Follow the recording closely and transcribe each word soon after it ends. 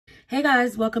Hey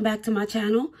guys, welcome back to my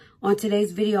channel. On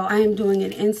today's video, I am doing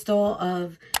an install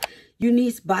of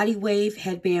Unice Bodywave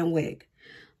Headband Wig.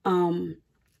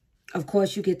 Of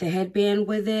course, you get the headband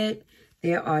with it.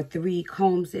 There are 3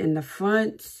 combs in the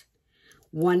front,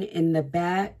 1 in the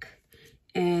back,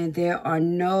 and there are I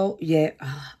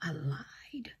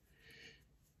lied.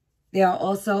 There are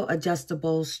also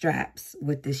adjustable straps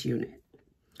with this unit,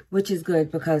 which is good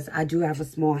because I do have a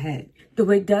small head. The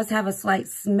wig does have a slight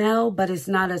smell, but it's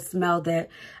not a smell that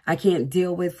I can't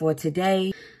deal with for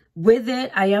today. With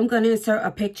it, I am going to insert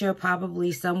a picture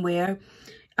probably somewhere.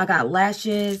 I got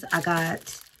lashes, I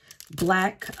got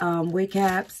black wig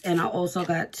caps, and I also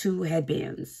got 2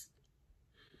 headbands.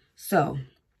 So,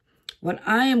 what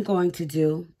I am going to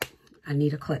do, I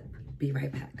need a clip. Be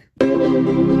right back.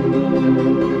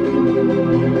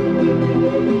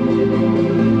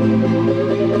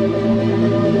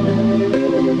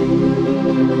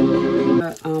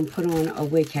 Put on a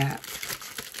wig cap.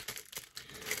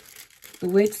 The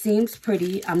wig seems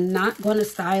pretty. I'm not going to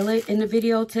style it in the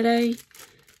video today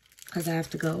because I have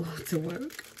to go to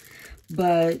work.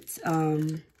 But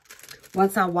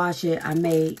once I wash it, I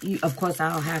may, of course,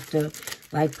 I'll have to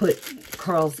like put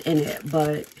curls in it.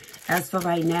 But as for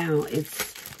right now,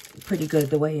 it's pretty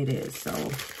good the way it is. So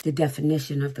the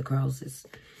definition of the curls is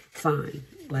fine,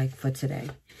 like for today.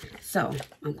 So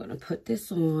I'm going to put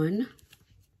this on.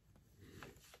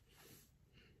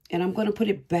 And I'm going to put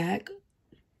it back.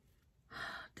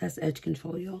 That's edge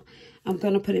control, y'all. I'm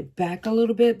going to put it back a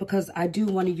little bit because I do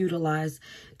want to utilize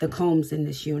the combs in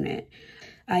this unit.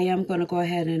 I am going to go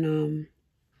ahead and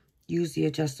use the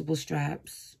adjustable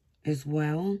straps as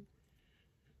well.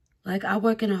 Like, I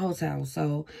work in a hotel,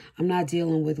 so I'm not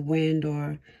dealing with wind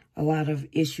or a lot of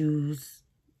issues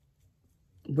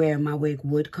where my wig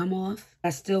would come off.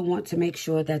 I still want to make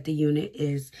sure that the unit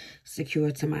is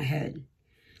secure to my head.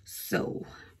 So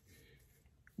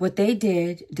what they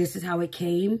did, this is how it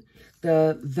came.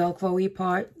 The Velcro-y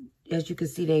part, as you can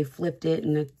see, they flipped it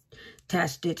and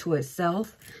attached it to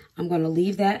itself. I'm going to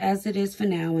leave that as it is for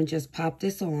now and just pop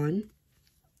this on.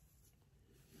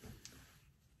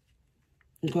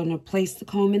 I'm going to place the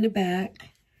comb in the back.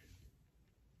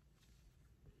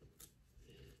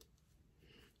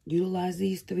 Utilize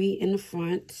these 3 in the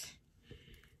front.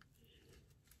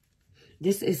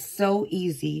 This is so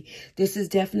easy. This is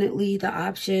definitely the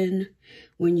option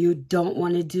when you don't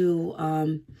want to do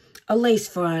a lace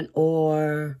front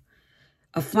or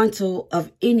a frontal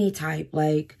of any type.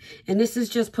 Like, and this is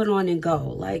just put on and go.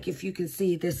 Like, if you can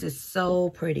see, this is so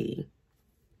pretty.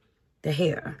 The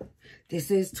hair. This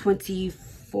is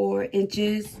 24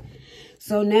 inches.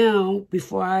 So now,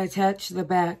 before I attach the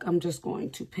back, I'm just going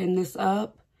to pin this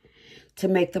up to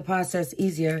make the process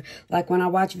easier. Like when I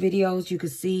watch videos, you can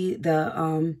see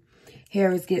the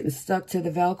hair is getting stuck to the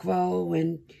Velcro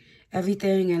and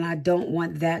everything, and I don't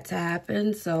want that to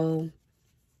happen, so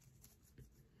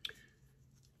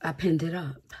I pinned it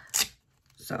up.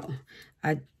 So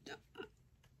I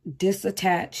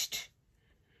disattached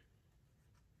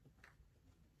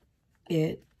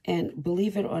it, and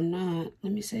believe it or not,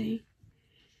 let me see,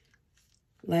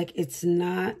 like it's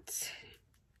not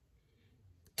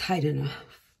tight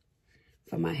enough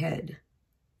for my head,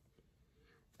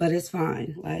 but it's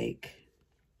fine. Like,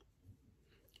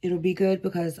 it'll be good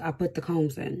because I put the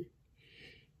combs in.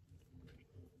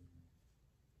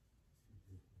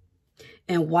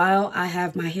 And while I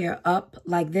have my hair up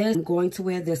like this, I'm going to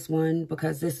wear this one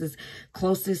because this is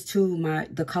closest to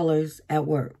the colors at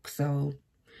work. So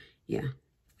yeah,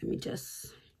 let me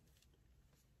just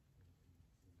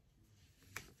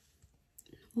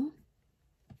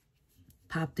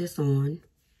pop this on,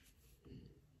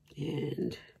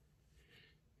 and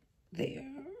there,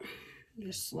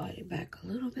 just slide it back a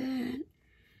little bit.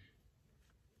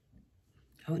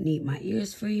 I would need my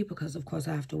ears free because of course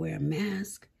I have to wear a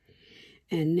mask.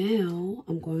 And now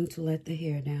I'm going to let the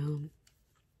hair down.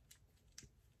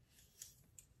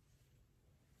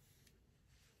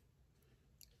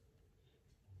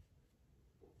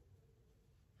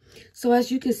 So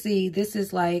as you can see, this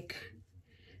is like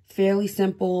fairly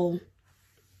simple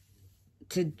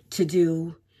to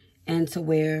do and to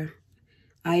wear.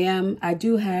 I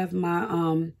do have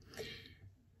my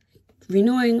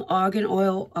renewing argan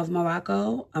oil of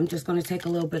Morocco. I'm just going to take a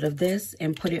little bit of this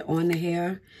and put it on the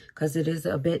hair because it is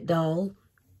a bit dull.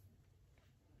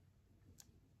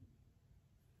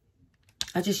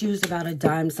 I just used about a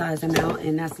dime size amount,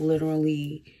 and that's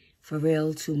literally for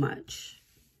real too much.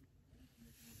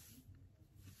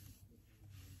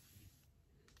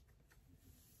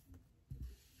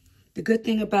 The good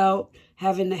thing about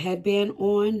having the headband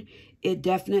on, it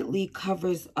definitely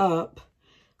covers up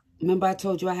remember I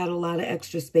told you I had a lot of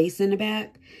extra space in the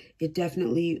back? It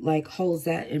definitely like holds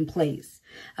that in place.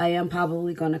 I am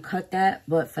probably going to cut that,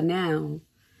 but for now,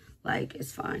 like,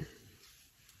 it's fine.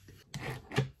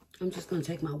 I'm just going to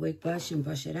take my wig brush and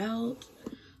brush it out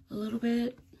a little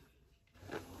bit.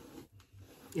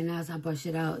 And as I brush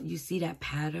it out, you see that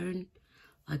pattern?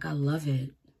 Like, I love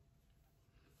it.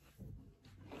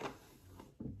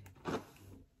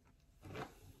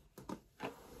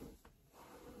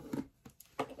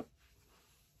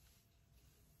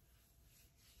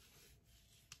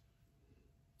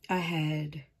 I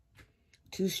had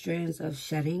 2 strands of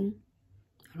shedding.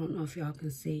 I don't know if y'all can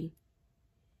see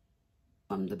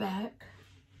from the back.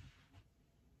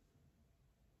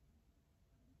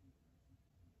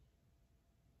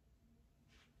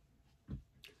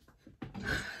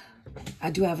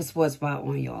 I do have a sports bra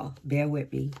on, y'all. Bear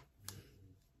with me.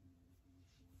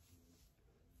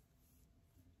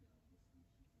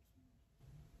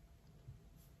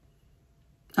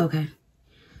 Okay.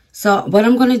 So what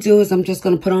I'm going to do is I'm just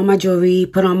going to put on my jewelry,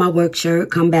 put on my work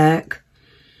shirt, come back.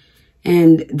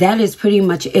 And that is pretty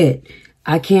much it.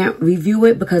 I can't review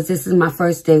it because this is my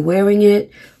first day wearing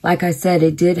it. Like I said,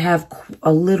 it did have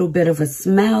a little bit of a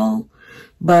smell,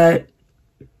 but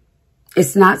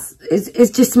it's not,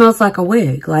 it just smells like a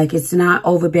wig. Like, it's not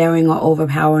overbearing or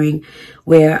overpowering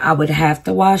where I would have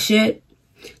to wash it.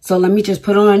 So let me just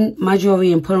put on my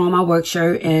jewelry and put on my work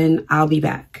shirt and I'll be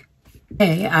back.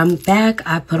 Okay, I'm back.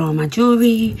 I put on my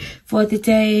jewelry for the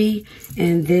day.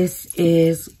 And this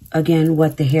is, again,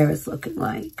 what the hair is looking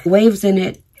like. Waves in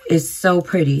it is so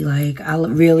pretty. Like, I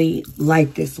really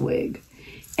like this wig.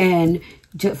 And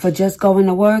for just going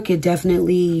to work, it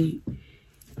definitely,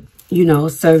 you know,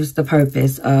 serves the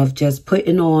purpose of just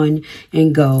putting on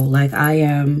and go. Like, I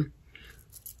am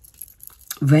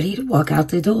ready to walk out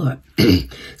the door.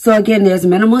 So again, there's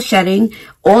minimal shedding.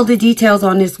 All the details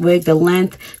on this wig, the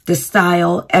length, the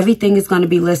style, everything is going to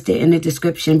be listed in the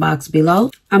description box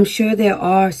below. I'm sure there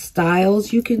are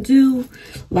styles you can do.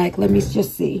 Like, let me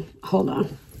just see. Hold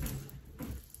on.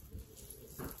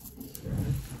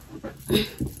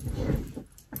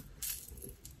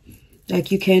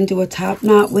 Like, you can do a top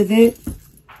knot with it.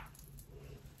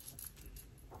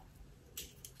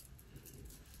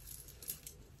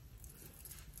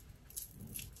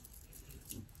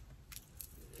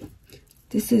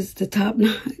 This is the top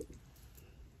knot.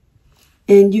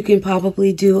 And you can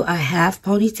probably do a half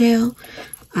ponytail.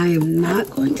 I am not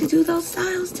going to do those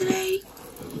styles today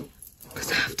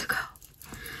because I have to go.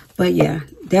 But yeah,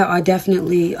 there are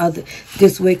definitely other,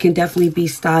 this wig can definitely be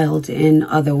styled in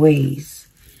other ways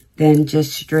than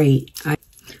just straight.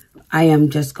 I am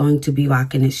just going to be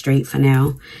rocking it straight for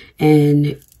now.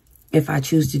 And if I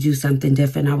choose to do something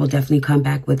different, I will definitely come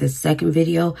back with a second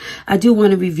video. I do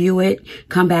want to review it,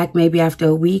 come back maybe after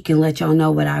a week and let y'all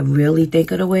know what I really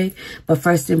think of the wig. But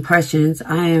first impressions,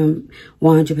 I am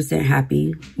 100%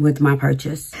 happy with my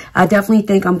purchase. I definitely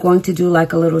think I'm going to do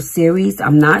like a little series.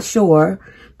 I'm not sure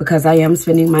because I am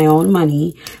spending my own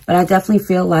money. But I definitely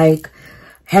feel like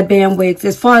headband wigs,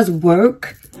 as far as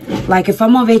work, like if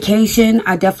I'm on vacation,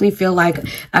 I definitely feel like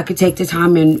I could take the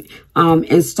time and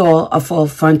install a full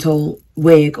frontal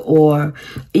wig or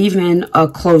even a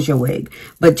closure wig.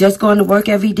 But just going to work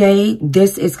every day,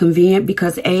 this is convenient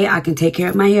because A, I can take care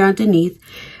of my hair underneath.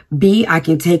 B, I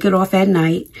can take it off at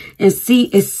night. And C,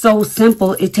 it's so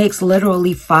simple. It takes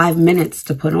literally 5 minutes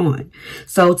to put on.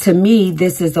 So to me,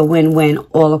 this is a win-win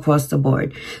all across the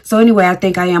board. So anyway, I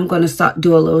think I am going to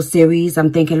do a little series.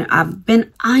 I'm thinking I've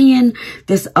been eyeing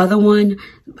this other one.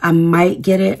 I might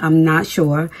get it. I'm not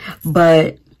sure.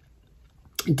 But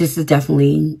this is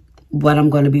definitely what I'm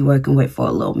going to be working with for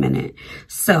a little minute.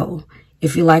 So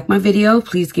if you like my video,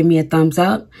 please give me a thumbs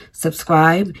up,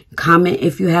 subscribe, comment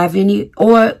if you have any,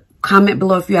 or comment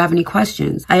below if you have any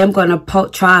questions. I am going to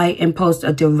try and post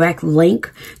a direct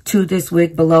link to this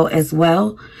wig below as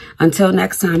well. Until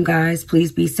next time, guys,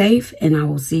 please be safe and I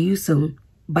will see you soon.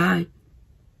 Bye.